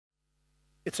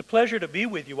It's a pleasure to be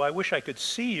with you. I wish I could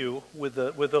see you with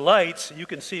the lights. You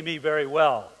can see me very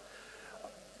well.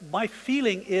 My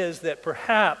feeling is that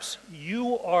perhaps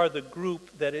you are the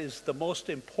group that is the most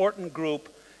important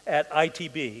group at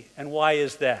ITB. And why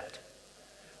is that?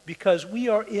 Because we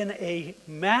are in a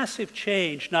massive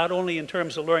change, not only in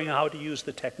terms of learning how to use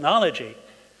the technology,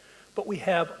 but we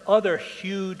have other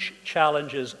huge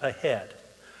challenges ahead.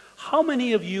 How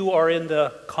many of you are in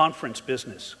the conference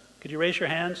business? Could you raise your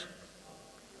hands?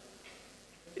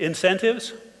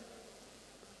 Incentives?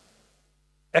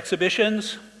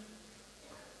 Exhibitions?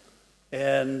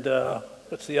 And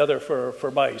what's the other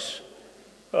for mice?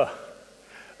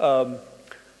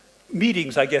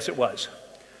 Meetings, I guess it was.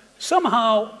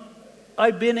 Somehow,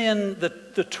 I've been in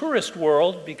the tourist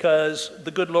world because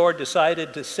the good Lord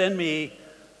decided to send me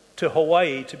to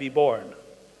Hawaii to be born.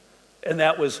 And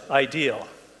that was ideal.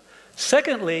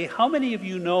 Secondly, how many of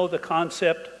you know the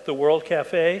concept, the World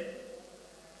Cafe?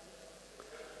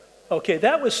 Okay,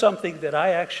 that was something that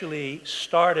I actually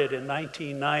started in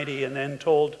 1990 and then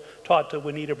taught to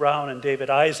Juanita Brown and David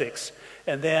Isaacs.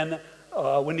 And then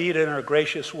Juanita, in her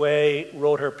gracious way,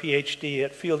 wrote her PhD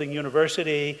at Fielding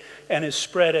University and has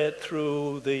spread it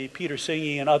through the Peter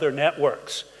Singhi and other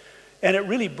networks. And it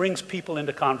really brings people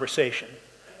into conversation.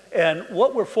 And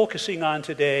what we're focusing on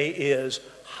today is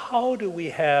how do we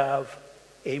have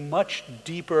a much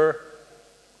deeper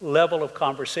level of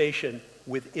conversation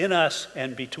within us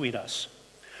and between us.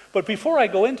 But before I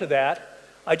go into that,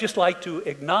 I'd just like to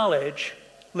acknowledge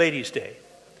Ladies' Day.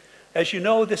 As you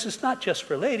know, this is not just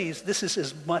for ladies, this is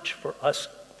as much for us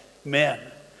men,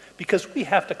 because we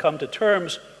have to come to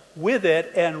terms with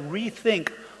it and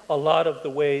rethink a lot of the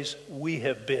ways we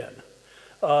have been.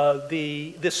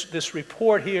 This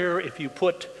report here, if you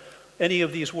put any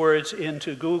of these words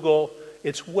into Google,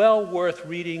 it's well worth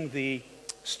reading the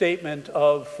statement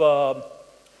of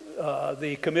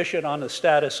the Commission on the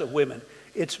Status of Women.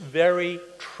 It's very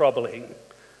troubling.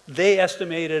 They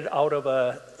estimated out of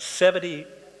a $70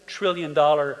 trillion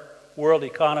world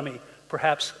economy,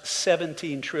 perhaps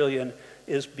 17 trillion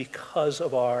is because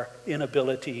of our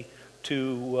inability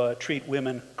to treat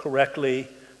women correctly,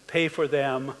 pay for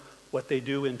them, what they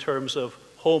do in terms of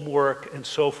homework and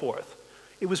so forth.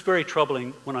 It was very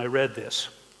troubling when I read this.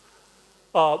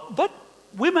 But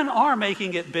women are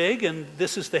making it big, and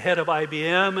this is the head of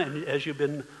IBM, and as you've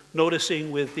been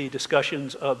noticing with the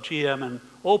discussions of GM and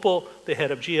Opel, the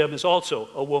head of GM is also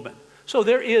a woman. So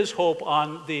there is hope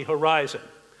on the horizon.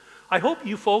 I hope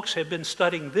you folks have been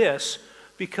studying this,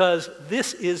 because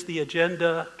this is the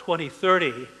Agenda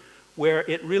 2030, where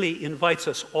it really invites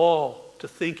us all to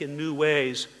think in new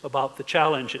ways about the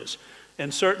challenges.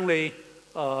 And certainly,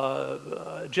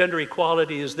 gender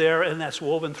equality is there, and that's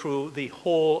woven through the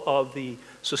whole of the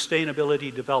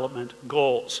Sustainability Development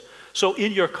Goals. So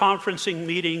in your conferencing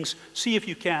meetings, see if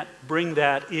you can't bring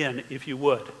that in, if you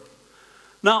would.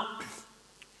 Now,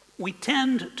 we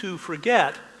tend to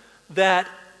forget that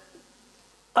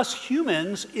us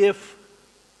humans, if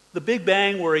the Big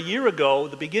Bang were a year ago,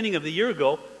 the beginning of the year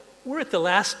ago, we're at the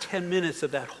last 10 minutes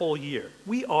of that whole year.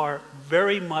 We are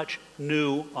very much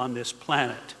new on this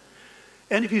planet.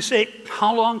 And if you say,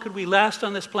 how long could we last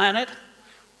on this planet?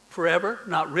 Forever?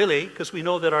 Not really, because we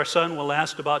know that our sun will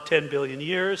last about 10 billion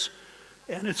years,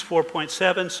 and it's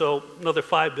 4.7, so another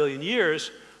 5 billion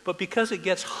years. But because it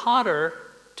gets hotter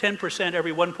 10%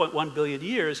 every 1.1 billion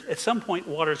years, at some point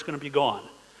water is going to be gone. And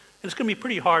it's going to be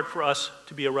pretty hard for us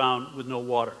to be around with no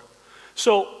water.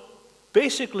 So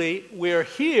basically, we're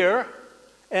here,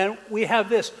 and we have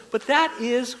this. But that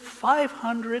is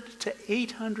 500 to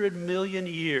 800 million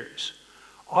years.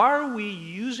 Are we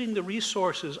using the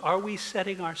resources? Are we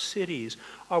setting our cities?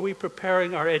 Are we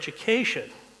preparing our education?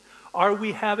 Are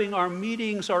we having our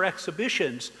meetings, our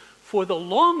exhibitions for the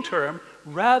long term,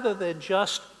 rather than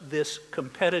just this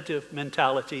competitive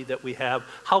mentality that we have?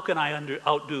 How can I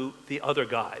outdo the other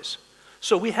guys?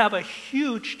 So we have a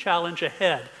huge challenge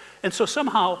ahead. And so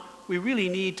somehow we really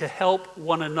need to help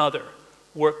one another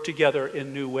work together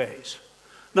in new ways.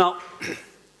 Now,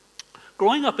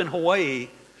 growing up in Hawaii,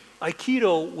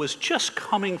 Aikido was just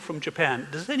coming from Japan.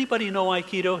 Does anybody know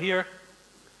Aikido here?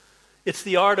 It's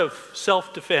the art of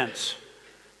self-defense.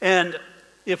 And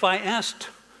if I asked,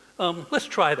 let's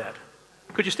try that.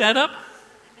 Could you stand up?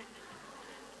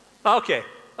 Okay,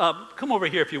 come over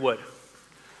here if you would.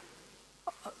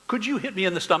 Could you hit me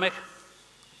in the stomach?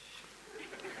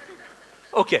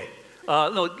 Okay,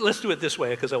 no, let's do it this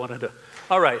way because I wanted to.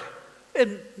 All right,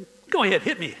 and go ahead,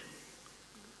 hit me.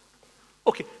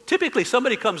 Okay, typically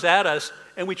somebody comes at us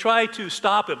and we try to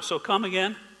stop him, so come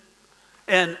again.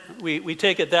 And we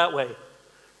take it that way.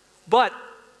 But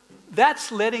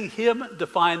That's letting him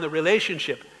define the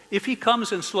relationship. If he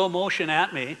comes in slow motion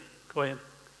at me, go ahead,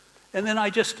 and then I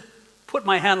just put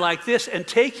my hand like this and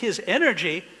take his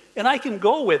energy, and I can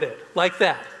go with it like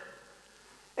that.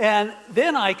 And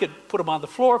then I could put him on the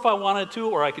floor if I wanted to,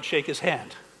 or I could shake his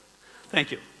hand.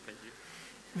 Thank you. Thank you.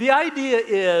 The idea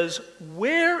is,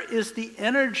 where is the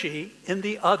energy in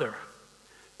the other?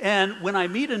 And when I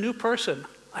meet a new person,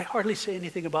 I hardly say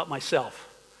anything about myself.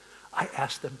 I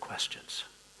ask them questions.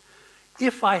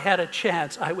 If I had a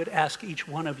chance, I would ask each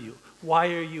one of you,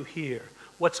 why are you here?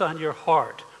 What's on your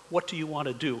heart? What do you want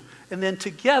to do? And then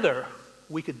together,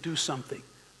 we could do something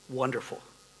wonderful.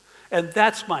 And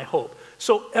that's my hope.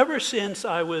 So ever since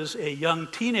I was a young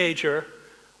teenager,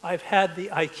 I've had the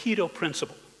Aikido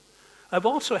principle. I've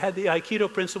also had the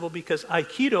Aikido principle because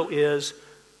Aikido is,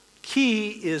 ki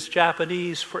is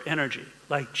Japanese for energy,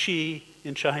 like chi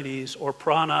in Chinese, or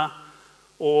prana,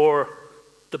 or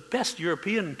the best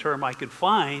European term I could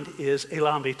find is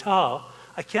elan vital.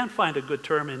 I can't find a good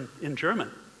term in German.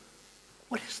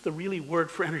 What is the really word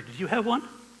for energy? Do you have one?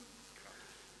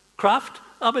 Kraft?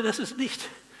 Aber das ist nicht.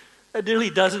 It really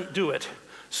doesn't do it.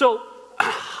 So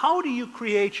how do you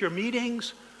create your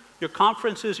meetings, your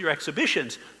conferences, your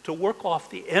exhibitions to work off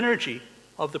the energy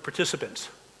of the participants?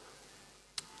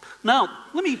 Now,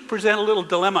 let me present a little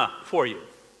dilemma for you.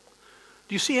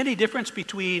 Do you see any difference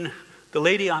between the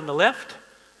lady on the left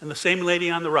and the same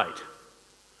lady on the right?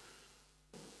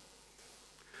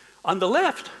 On the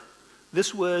left,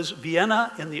 this was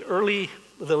Vienna in the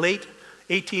late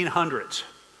 1800s.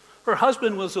 Her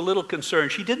husband was a little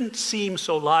concerned. She didn't seem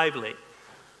so lively.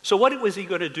 So what was he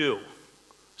going to do?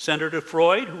 Send her to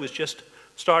Freud, who was just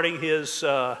starting his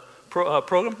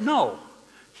program? No.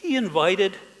 He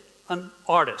invited an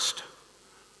artist,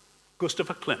 Gustav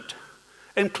Klimt.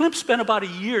 And Klimt spent about a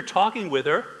year talking with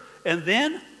her and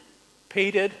then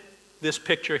painted this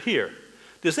picture here.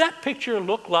 Does that picture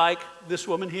look like this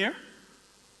woman here?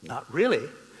 Not really.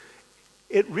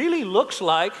 It really looks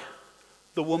like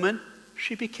the woman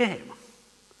she became.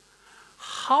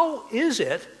 How is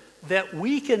it that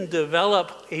we can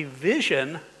develop a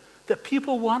vision that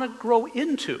people want to grow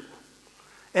into?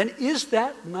 And is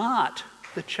that not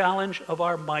the challenge of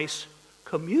our MICE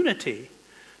community?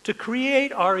 To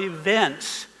create our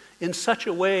events in such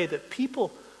a way that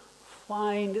people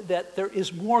find that there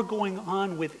is more going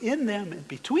on within them and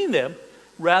between them,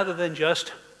 rather than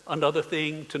just another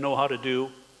thing to know how to do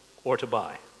or to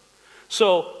buy.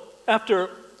 So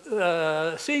after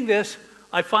seeing this,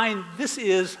 I find this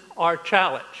is our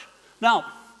challenge. Now,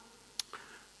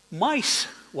 MICE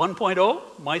 1.0,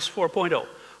 MICE 4.0.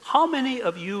 How many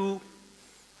of you,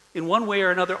 in one way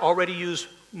or another, already use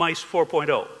MICE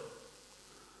 4.0?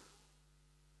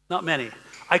 Not many.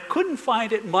 I couldn't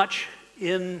find it much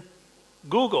in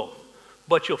Google,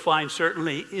 but you'll find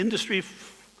certainly Industry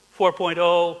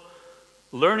 4.0,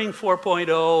 Learning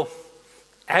 4.0,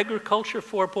 Agriculture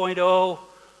 4.0,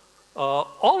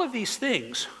 all of these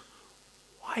things.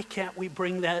 Why can't we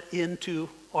bring that into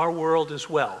our world as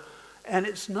well? And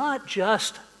it's not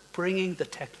just bringing the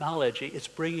technology, it's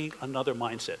bringing another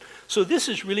mindset. So this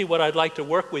is really what I'd like to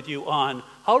work with you on.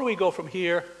 How do we go from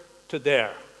here to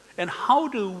there? And how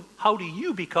do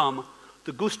you become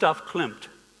the Gustav Klimt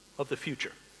of the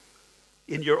future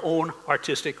in your own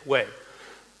artistic way?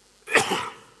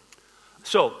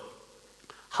 So,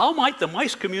 how might the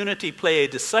MICE community play a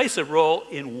decisive role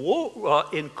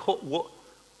in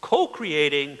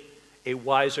co-creating a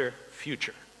wiser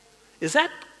future? Is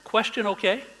that question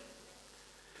okay?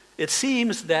 It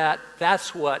seems that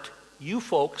that's what you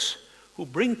folks who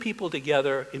bring people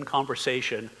together in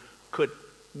conversation could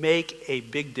make a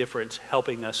big difference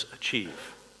helping us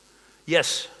achieve.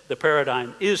 Yes, the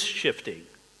paradigm is shifting.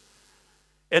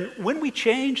 And when we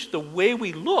change the way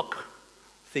we look,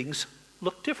 things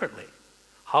look differently.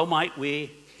 How might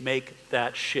we make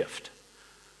that shift?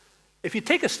 If you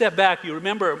take a step back, you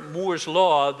remember Moore's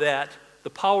law that the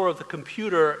power of the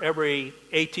computer every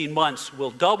 18 months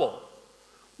will double.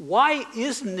 Why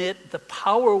isn't it the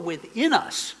power within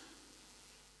us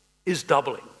is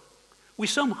doubling? We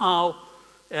somehow,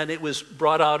 and it was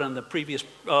brought out in the previous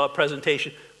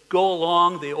presentation, go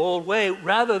along the old way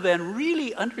rather than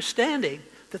really understanding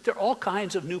that there are all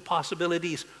kinds of new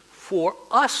possibilities for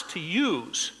us to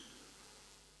use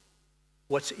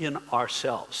what's in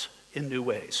ourselves in new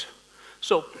ways.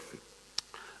 So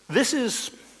this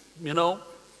is,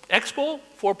 Expo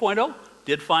 4.0,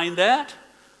 did find that.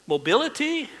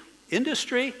 Mobility,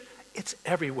 industry, it's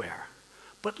everywhere.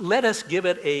 But let us give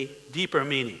it a deeper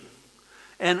meaning.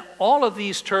 And all of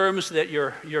these terms that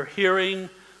you're hearing,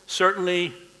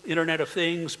 certainly Internet of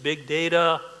Things, big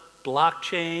data,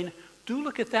 blockchain, do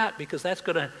look at that, because that's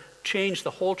going to change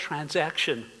the whole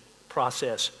transaction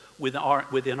process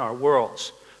within our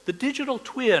worlds. The digital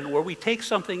twin, where we take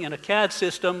something in a CAD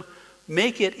system,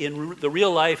 make it in the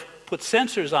real life, put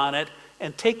sensors on it,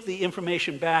 and take the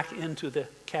information back into the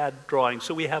CAD drawing.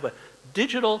 So we have a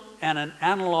digital and an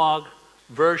analog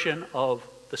version of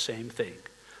the same thing.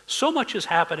 So much is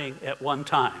happening at one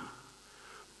time.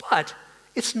 But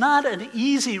it's not an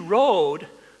easy road,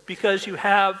 because you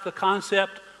have the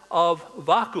concept of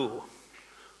vacuum,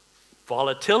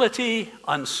 volatility,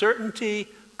 uncertainty,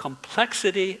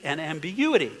 complexity, and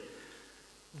ambiguity.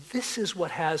 This is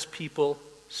what has people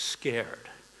scared.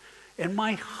 And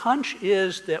my hunch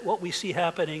is that what we see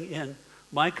happening in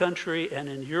my country and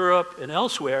in Europe and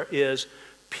elsewhere is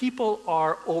people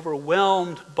are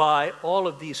overwhelmed by all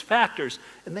of these factors,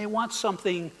 and they want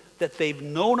something that they've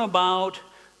known about,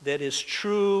 that is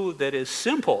true, that is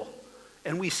simple.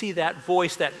 And we see that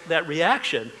voice, that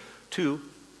reaction to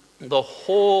the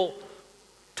whole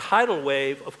tidal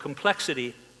wave of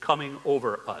complexity coming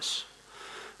over us.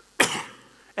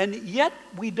 And yet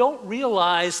we don't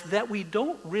realize that we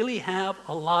don't really have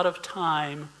a lot of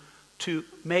time to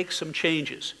make some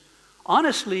changes.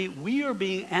 Honestly, we are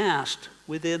being asked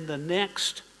within the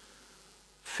next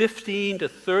 15 to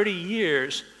 30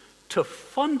 years to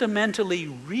fundamentally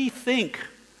rethink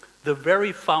the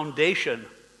very foundation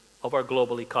of our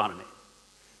global economy.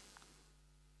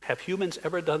 Have humans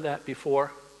ever done that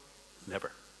before?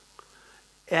 Never.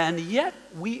 And yet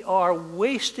we are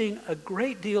wasting a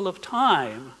great deal of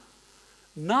time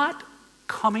not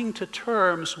coming to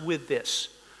terms with this.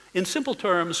 In simple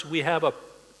terms, we have a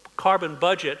carbon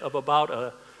budget of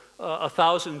about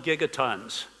 1,000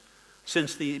 gigatons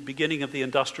since the beginning of the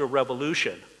Industrial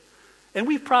Revolution. And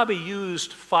we've probably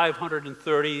used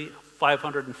 530,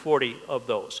 540 of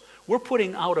those. We're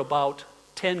putting out about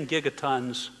 10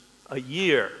 gigatons a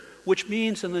year, which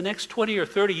means in the next 20 or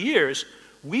 30 years,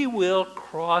 we will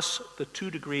cross the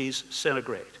 2 degrees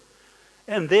centigrade.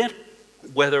 And then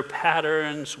weather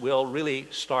patterns will really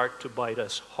start to bite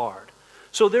us hard.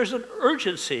 So there's an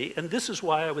urgency, and this is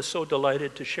why I was so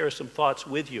delighted to share some thoughts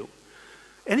with you.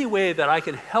 Any way that I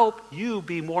can help you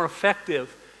be more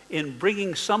effective in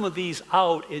bringing some of these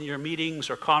out in your meetings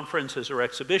or conferences or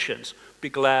exhibitions, be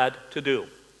glad to do.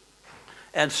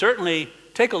 And certainly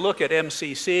take a look at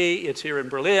MCC. It's here in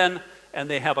Berlin, and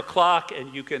they have a clock,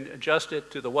 and you can adjust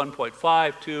it to the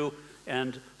 1.5, 2,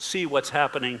 and see what's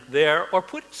happening there, or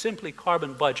put simply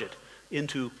carbon budget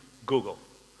into Google.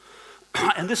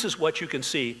 And this is what you can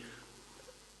see.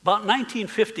 About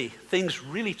 1950, things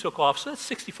really took off. So that's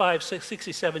 65,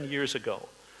 67 years ago.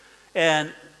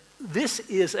 And this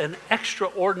is an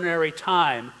extraordinary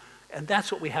time, and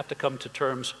that's what we have to come to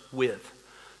terms with.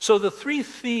 So the 3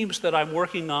 themes that I'm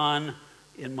working on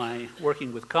in my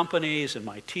working with companies, in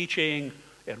my teaching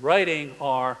and writing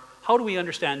are: how do we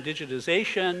understand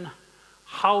digitization?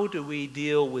 How do we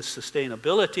deal with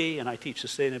sustainability? And I teach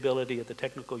sustainability at the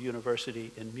Technical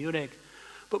University in Munich.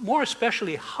 But more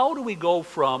especially, how do we go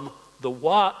from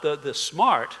the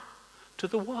smart to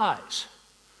the wise?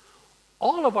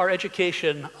 All of our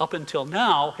education up until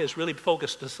now has really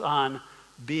focused us on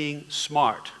being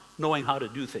smart, knowing how to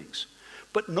do things.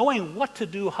 But knowing what to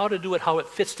do, how it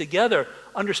fits together,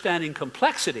 understanding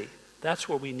complexity, that's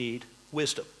where we need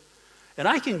wisdom. And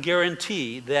I can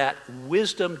guarantee that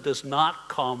wisdom does not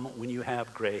come when you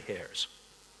have gray hairs.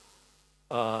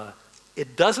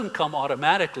 It doesn't come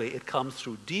automatically. It comes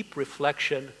through deep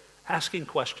reflection, asking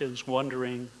questions,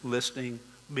 wondering, listening,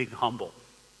 being humble.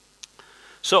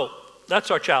 So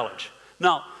that's our challenge.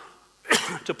 Now,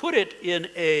 to put it in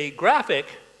a graphic,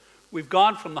 we've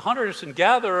gone from the hunters and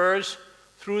gatherers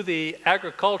through the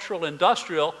agricultural,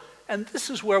 industrial, and this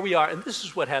is where we are, and this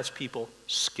is what has people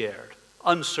scared,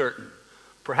 uncertain.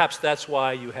 Perhaps that's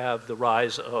why you have the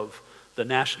rise of the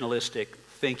nationalistic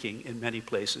thinking in many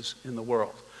places in the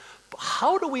world. But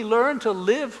how do we learn to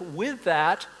live with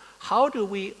that? How do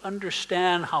we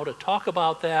understand how to talk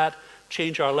about that,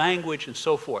 change our language, and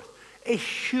so forth? A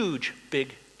huge,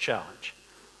 big challenge.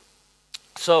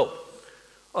 So,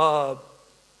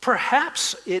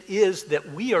 perhaps it is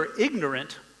that we are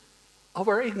ignorant of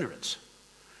our ignorance.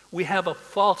 We have a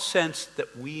false sense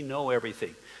that we know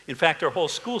everything. In fact, our whole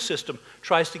school system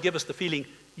tries to give us the feeling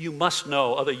you must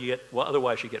know,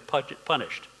 otherwise you get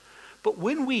punished. But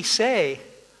when we say,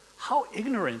 how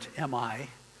ignorant am I?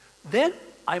 Then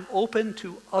I'm open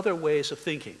to other ways of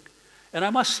thinking. And I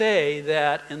must say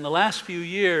that in the last few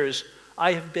years,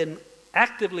 I have been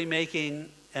actively making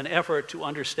an effort to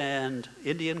understand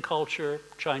Indian culture,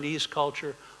 Chinese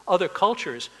culture, other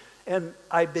cultures. And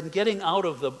I've been getting out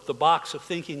of the box of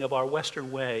thinking of our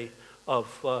Western way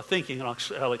of thinking, and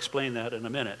I'll explain that in a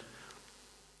minute.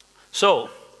 So,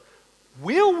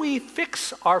 will we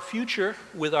fix our future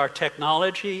with our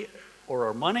technology or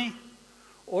our money,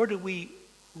 or do we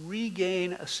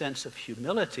regain a sense of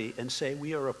humility and say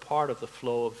we are a part of the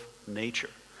flow of nature?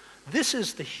 This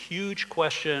is the huge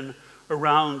question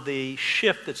around the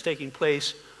shift that's taking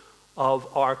place of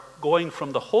our going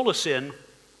from the Holocene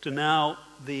to now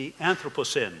the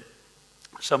Anthropocene.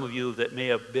 Some of you that may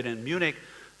have been in Munich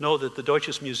know that the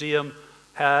Deutsches Museum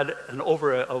had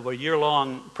over a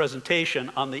year-long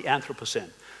presentation on the Anthropocene.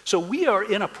 So we are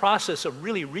in a process of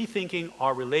really rethinking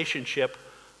our relationship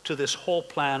to this whole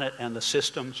planet and the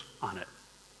systems on it.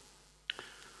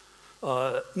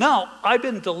 Now, I've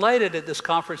been delighted at this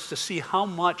conference to see how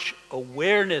much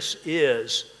awareness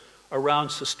is around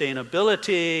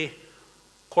sustainability,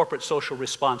 corporate social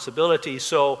responsibility.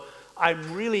 So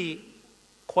I'm really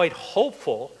quite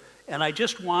hopeful, and I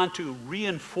just want to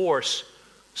reinforce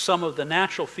some of the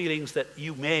natural feelings that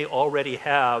you may already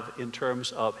have in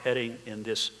terms of heading in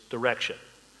this direction.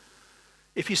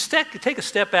 If you take a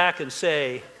step back and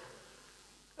say,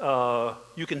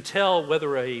 you can tell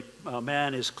whether a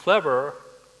man is clever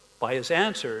by his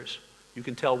answers, you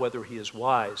can tell whether he is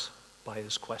wise by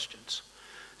his questions.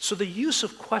 So the use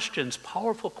of questions,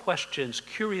 powerful questions,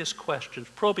 curious questions,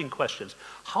 probing questions,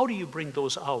 how do you bring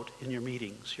those out in your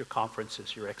meetings, your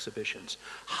conferences, your exhibitions?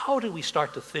 How do we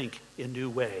start to think in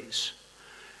new ways?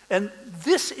 And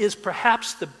this is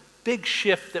perhaps the big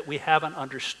shift that we haven't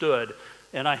understood,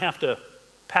 and I have to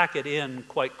pack it in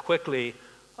quite quickly.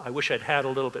 I wish I'd had a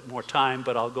little bit more time,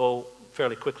 but I'll go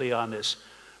fairly quickly on this.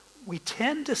 We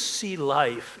tend to see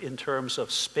life in terms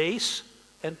of space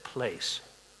and place.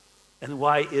 And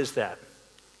why is that?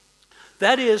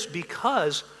 That is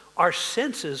because our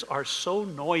senses are so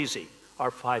noisy,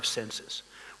 our five senses.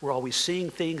 We're always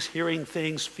seeing things, hearing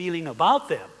things, feeling about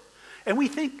them. And we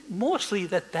think mostly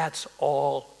that that's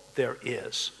all there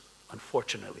is,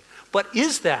 unfortunately. But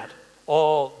is that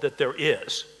all that there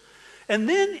is? And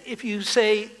then if you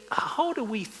say, how do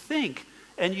we think?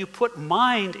 And you put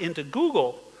mind into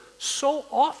Google, so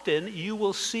often you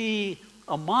will see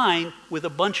a mind with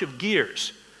a bunch of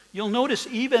gears. You'll notice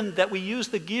even that we use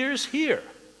the gears here.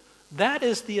 That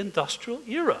is the industrial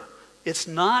era. It's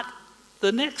not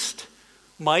the next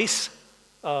mice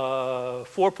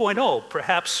 4.0.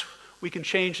 Perhaps we can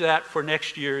change that for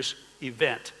next year's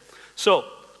event. So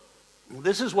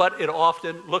this is what it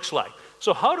often looks like.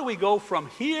 So how do we go from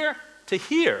here to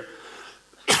here?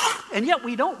 And yet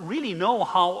we don't really know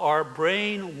how our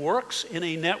brain works in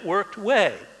a networked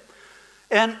way.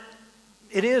 And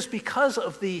it is because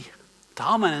of the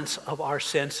dominance of our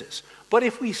senses. But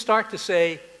if we start to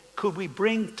say, could we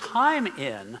bring time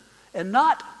in, and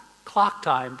not clock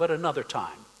time, but another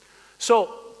time?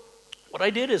 So what I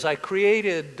did is I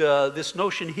created this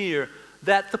notion here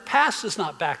that the past is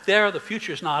not back there, the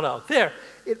future is not out there.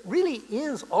 It really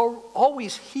is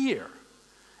always here.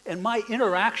 And my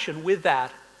interaction with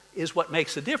that is what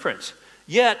makes the difference.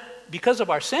 Yet, because of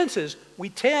our senses, we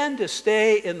tend to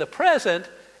stay in the present,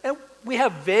 and we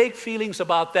have vague feelings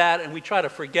about that, and we try to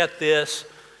forget this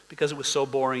because it was so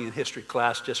boring in history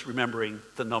class, just remembering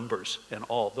the numbers and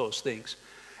all those things.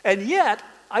 And yet,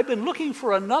 I've been looking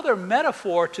for another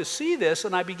metaphor to see this,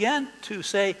 and I began to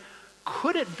say,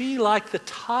 could it be like the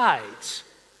tides?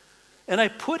 And I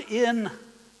put in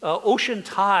ocean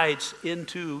tides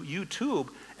into YouTube,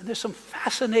 and there's some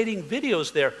fascinating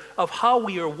videos there of how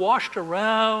we are washed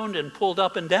around and pulled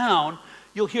up and down.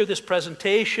 You'll hear this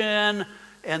presentation,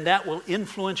 and that will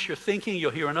influence your thinking. You'll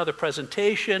hear another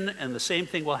presentation, and the same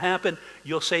thing will happen.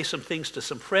 You'll say some things to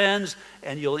some friends,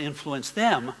 and you'll influence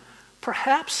them.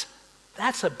 Perhaps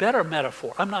that's a better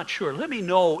metaphor. I'm not sure. Let me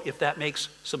know if that makes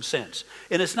some sense.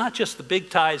 And it's not just the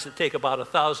big tides that take about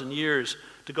 1,000 years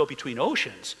to go between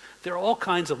oceans. There are all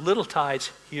kinds of little tides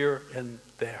here and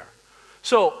there.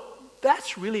 So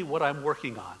that's really what I'm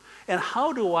working on. And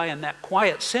how do I, in that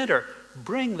quiet center,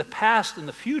 bring the past and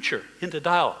the future into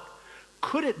dialogue?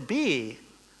 Could it be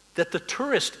that the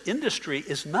tourist industry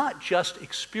is not just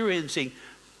experiencing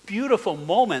beautiful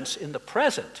moments in the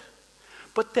present,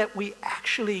 but that we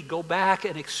actually go back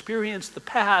and experience the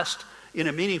past in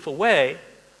a meaningful way,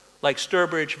 like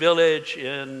Sturbridge Village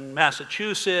in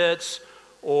Massachusetts,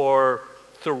 or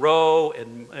Thoreau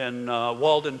and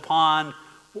Walden Pond?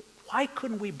 Why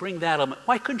couldn't we bring that element?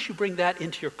 Why couldn't you bring that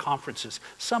into your conferences?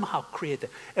 Somehow create that.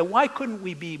 And why couldn't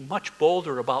we be much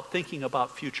bolder about thinking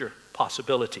about future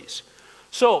possibilities?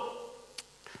 So,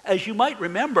 as you might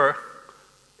remember,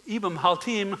 Ibn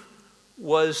Khalid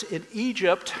was in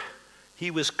Egypt.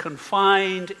 He was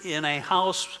confined in a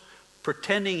house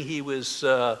pretending he was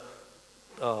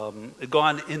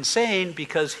gone insane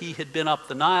because he had been up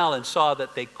the Nile and saw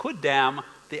that they could dam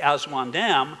the Aswan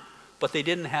Dam, but they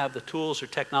didn't have the tools or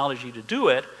technology to do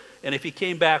it. And if he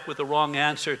came back with the wrong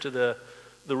answer to the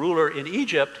ruler in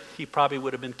Egypt, he probably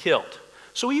would have been killed.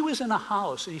 So he was in a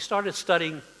house and he started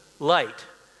studying light.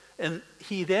 And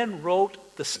he then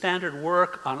wrote the standard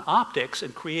work on optics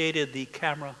and created the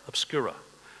camera obscura.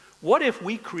 What if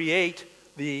we create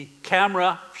the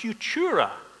camera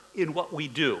futura in what we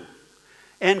do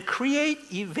and create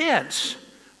events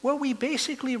where we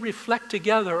basically reflect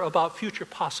together about future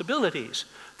possibilities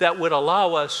that would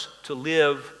allow us to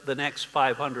live the next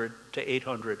 500 to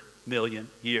 800 million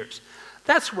years?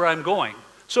 That's where I'm going.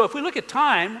 So if we look at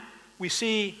time, we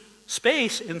see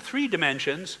space in 3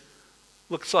 dimensions,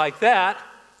 looks like that,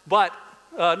 but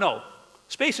no,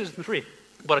 space is in 3.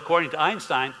 But according to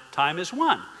Einstein, time is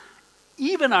 1.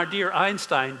 Even our dear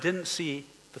Einstein didn't see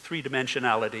the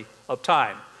 3-dimensionality of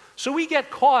time. So we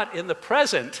get caught in the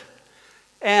present.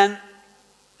 And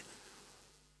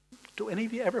do any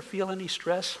of you ever feel any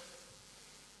stress?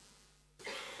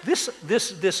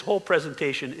 This whole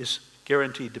presentation is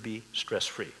guaranteed to be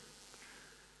stress-free.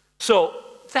 So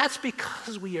that's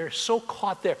because we are so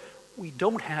caught there. We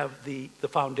don't have the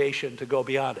foundation to go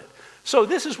beyond it. So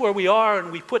this is where we are,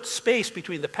 and we put space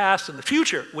between the past and the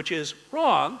future, which is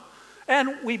wrong.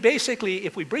 And we basically,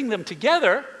 if we bring them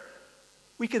together,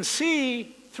 we can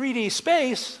see 3D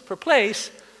space for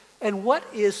place. And what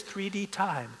is 3D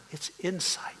time? It's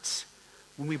insights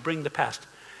when we bring the past.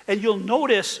 And you'll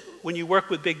notice when you work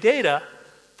with big data,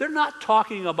 they're not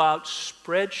talking about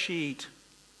spreadsheet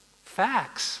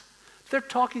facts. They're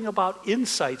talking about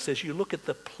insights as you look at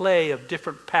the play of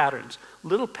different patterns.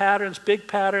 Little patterns, big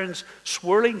patterns,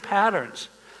 swirling patterns.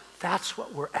 That's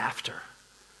what we're after.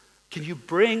 Can you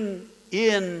bring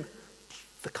in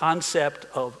the concept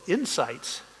of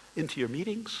insights into your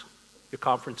meetings, your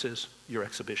conferences, your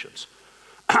exhibitions?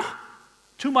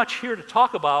 Too much here to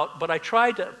talk about, but I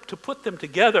tried to put them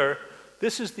together.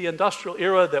 This is the industrial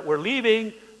era that we're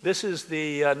leaving. This is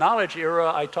the knowledge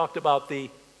era. I talked about the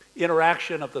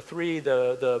interaction of the 3,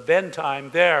 the Venn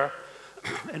time there.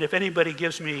 And if anybody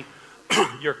gives me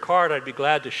your card, I'd be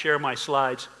glad to share my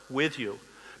slides with you,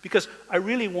 because I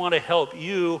really want to help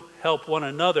you help one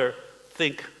another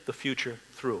think the future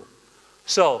through.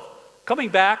 So, coming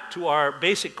back to our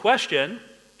basic question,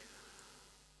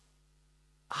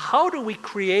 how do we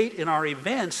create in our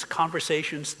events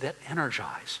conversations that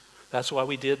energize? That's why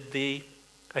we did the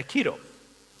Aikido.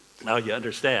 Now you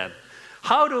understand.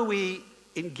 How do we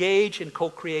engage in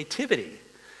co-creativity?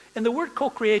 And the word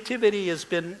co-creativity has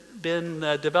been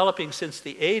developing since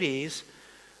the 80s.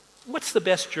 What's the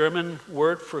best German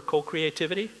word for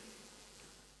co-creativity?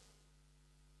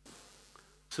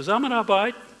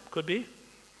 Zusammenarbeit, could be.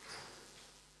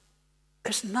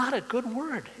 There's not a good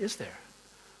word, is there?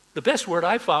 The best word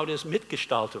I found is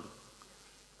Mitgestaltung.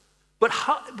 But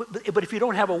if you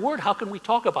don't have a word, how can we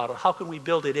talk about it? How can we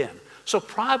build it in? So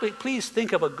please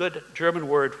think of a good German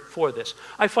word for this.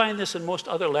 I find this in most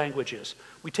other languages.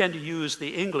 We tend to use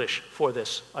the English for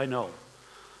this, I know.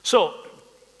 So,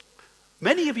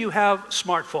 many of you have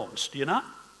smartphones, do you not?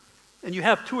 And you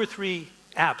have 2 or 3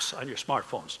 apps on your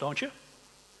smartphones, don't you?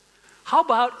 How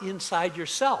about inside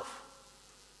yourself?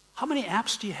 How many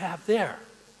apps do you have there?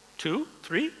 2,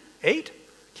 3, 8?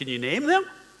 Can you name them?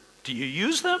 Do you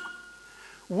use them?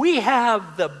 We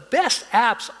have the best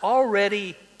apps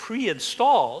already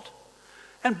pre-installed,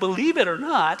 and believe it or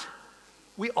not,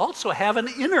 we also have an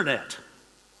internet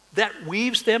that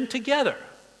weaves them together.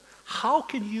 How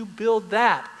can you build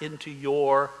that into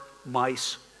your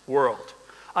mice world?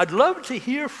 I'd love to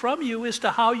hear from you as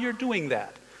to how you're doing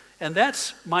that, and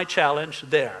that's my challenge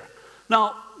there.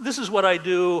 Now, this is what I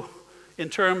do in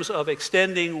terms of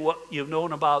extending what you've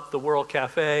known about the World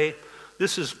Cafe.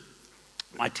 This is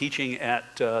my teaching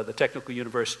at the Technical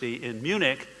University in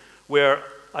Munich, where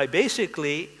I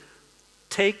basically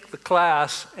take the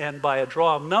class and by a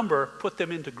draw of number, put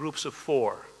them into groups of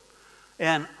 4.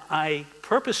 And I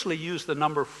purposely use the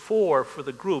number 4 for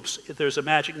the groups if there's a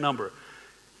magic number.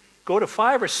 Go to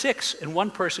 5 or 6 and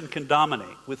one person can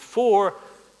dominate. With 4,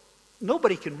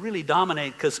 nobody can really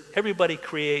dominate because everybody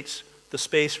creates the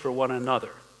space for one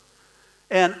another.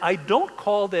 And I don't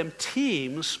call them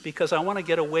teams because I want to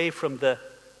get away from the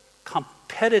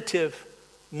competitive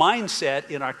mindset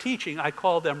in our teaching. I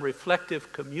call them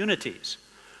reflective communities,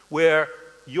 where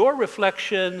your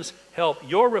reflections help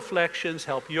your reflections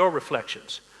help your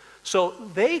reflections. So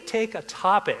they take a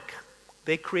topic,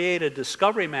 they create a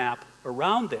discovery map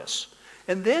around this,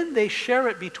 and then they share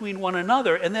it between one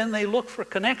another, and then they look for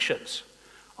connections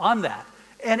on that.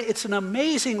 And it's an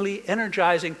amazingly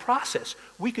energizing process.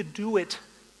 We could do it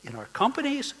in our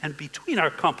companies and between our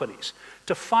companies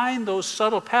to find those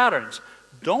subtle patterns.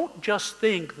 Don't just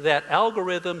think that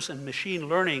algorithms and machine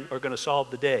learning are going to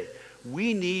solve the day.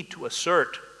 We need to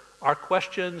assert our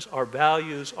questions, our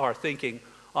values, our thinking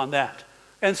on that.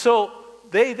 And so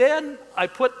I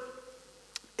put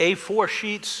A4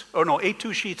 sheets, or no,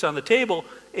 A2 sheets on the table,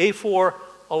 A4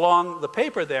 along the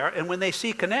paper there, and when they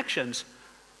see connections,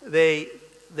 they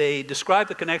describe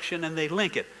the connection and they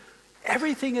link it.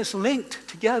 Everything is linked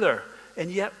together,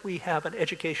 and yet we have an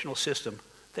educational system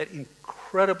that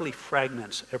incredibly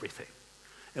fragments everything.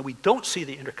 And we don't see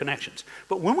the interconnections.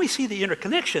 But when we see the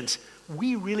interconnections,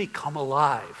 we really come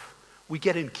alive. We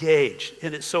get engaged,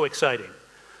 and it's so exciting.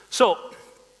 So,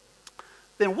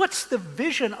 then what's the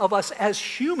vision of us as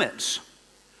humans?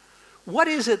 What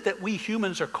is it that we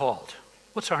humans are called?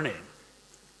 What's our name?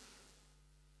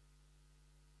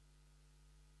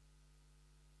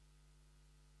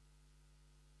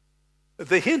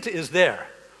 The hint is there.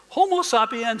 Homo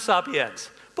sapiens sapiens.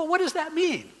 But what does that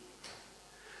mean?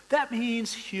 That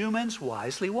means humans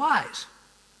wisely wise.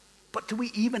 But do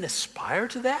we even aspire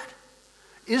to that?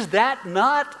 Is that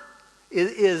not,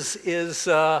 is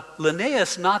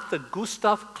Linnaeus not the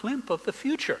Gustav Klimt of the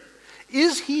future?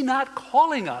 Is he not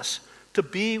calling us to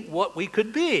be what we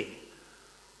could be?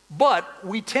 But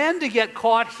we tend to get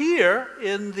caught here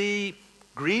in the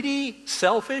greedy,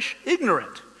 selfish,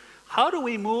 ignorant. How do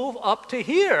we move up to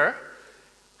here?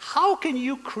 How can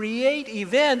you create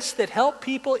events that help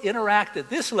people interact at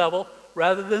this level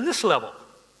rather than this level?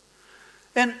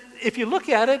 And if you look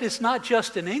at it, it's not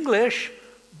just in English,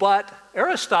 but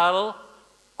Aristotle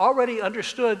already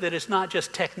understood that it's not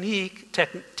just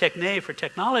techne for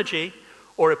technology,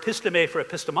 or episteme for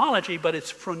epistemology, but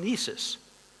it's phronesis.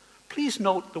 Please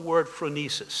note the word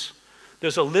phronesis.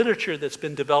 There's a literature that's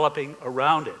been developing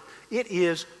around it. It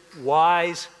is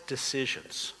wise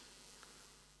decisions,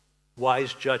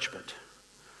 wise judgment.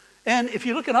 And if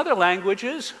you look in other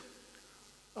languages,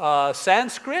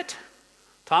 Sanskrit,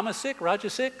 Tamasic,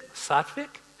 Rajasic, Sattvic,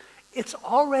 it's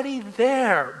already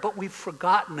there, but we've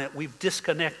forgotten it, we've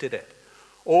disconnected it.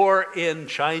 Or in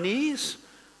Chinese,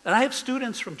 and I have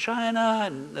students from China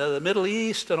and the Middle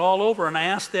East and all over, and I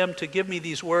ask them to give me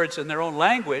these words in their own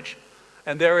language,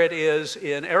 and there it is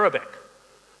in Arabic.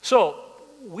 So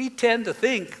we tend to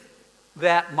think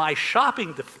that my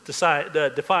shopping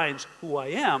defines who I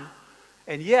am,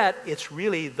 and yet it's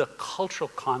really the cultural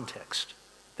context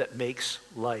that makes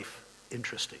life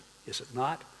interesting, is it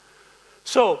not?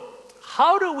 So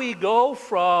how do we go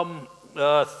from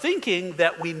thinking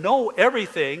that we know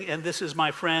everything, and this is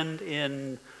my friend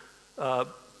in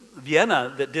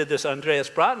Vienna that did this, Andreas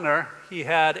Bratner, he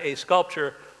had a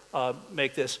sculpture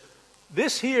make this.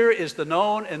 This here is the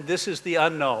known and this is the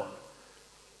unknown.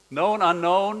 Known,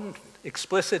 unknown,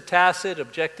 explicit, tacit,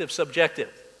 objective, subjective.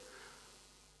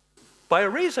 By a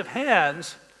raise of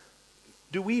hands,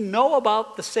 do we know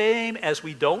about the same as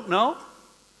we don't know?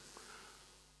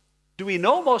 Do we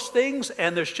know most things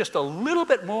and there's just a little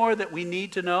bit more that we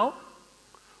need to know?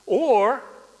 Or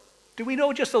do we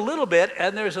know just a little bit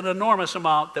and there's an enormous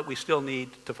amount that we still need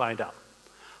to find out?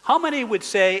 How many would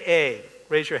say A?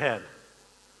 Raise your hand.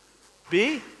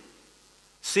 B?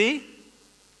 C?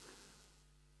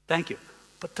 Thank you.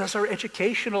 But does our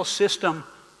educational system,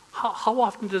 how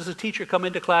often does a teacher come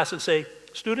into class and say,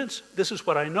 students, this is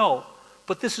what I know,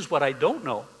 but this is what I don't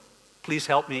know. Please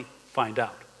help me find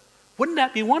out. Wouldn't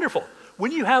that be wonderful?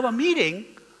 When you have a meeting,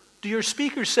 do your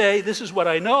speakers say, this is what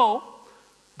I know,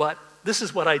 but this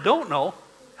is what I don't know,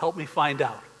 help me find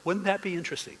out? Wouldn't that be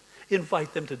interesting?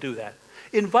 Invite them to do that.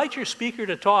 Invite your speaker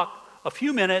to talk a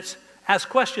few minutes, ask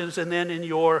questions, and then in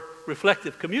your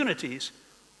reflective communities,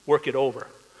 work it over.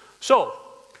 So,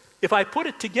 if I put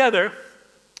it together,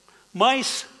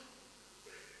 MICE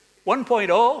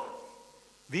 1.0,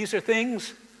 these are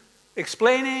things: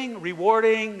 explaining,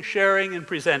 rewarding, sharing, and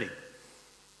presenting.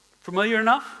 Familiar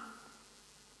enough?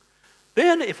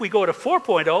 Then if we go to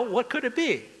 4.0, what could it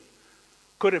be?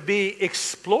 Could it be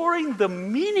exploring the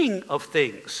meaning of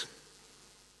things?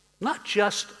 Not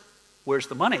just, where's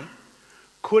the money?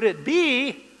 Could it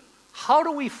be, how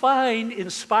do we find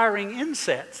inspiring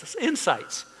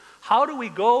insights? How do we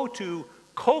go to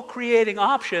co-creating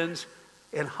options,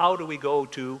 and how do we go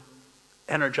to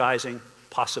energizing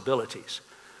possibilities?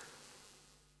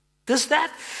 Does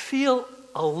that feel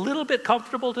a little bit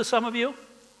comfortable to some of you?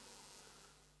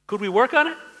 Could we work on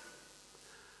it?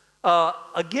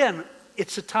 Again,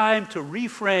 it's a time to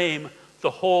reframe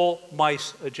the whole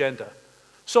MICE agenda.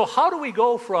 So how do we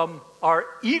go from our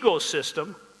ego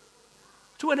system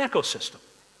to an ecosystem?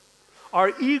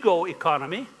 Our ego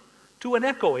economy to an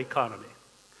eco economy.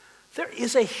 There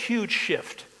is a huge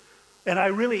shift. And I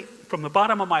really, from the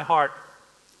bottom of my heart,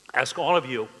 ask all of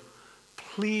you,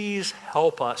 please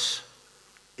help us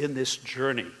in this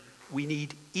journey. We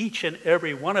need each and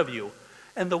every one of you.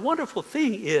 And the wonderful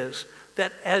thing is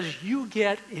that as you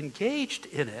get engaged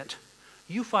in it,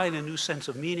 you find a new sense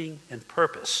of meaning and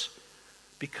purpose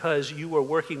because you are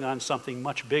working on something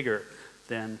much bigger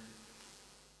than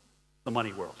the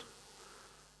money world.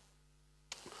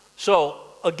 So,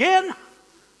 again,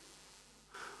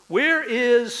 where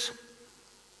is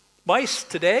mice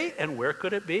today and where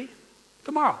could it be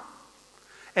tomorrow?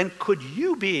 And could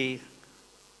you be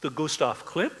the Gustav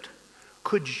Klimt?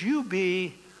 Could you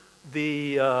be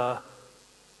the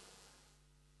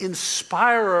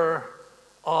inspirer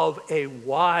of a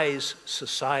wise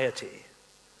society,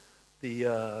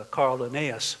 the Carl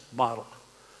Linnaeus model?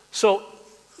 So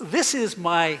this is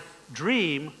my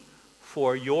dream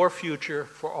for your future,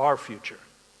 for our future.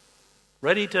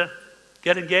 Ready to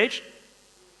get engaged?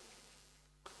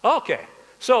 Okay,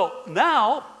 so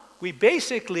now we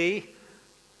basically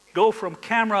go from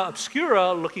camera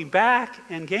obscura, looking back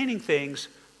and gaining things,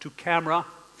 to camera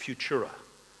futura.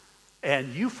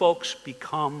 And you folks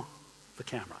become the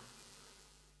camera,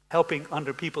 helping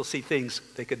other people see things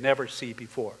they could never see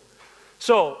before.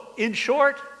 So, in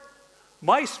short,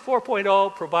 MICE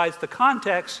 4.0 provides the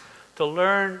context to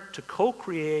learn to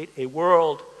co-create a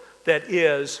world that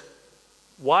is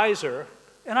wiser,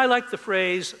 and I like the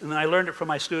phrase, and I learned it from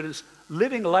my students,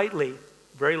 living lightly,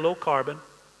 very low carbon,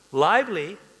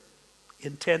 lively,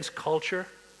 intense culture,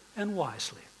 and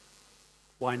wisely.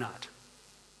 Why not?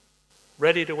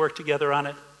 Ready to work together on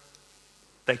it?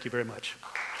 Thank you very much.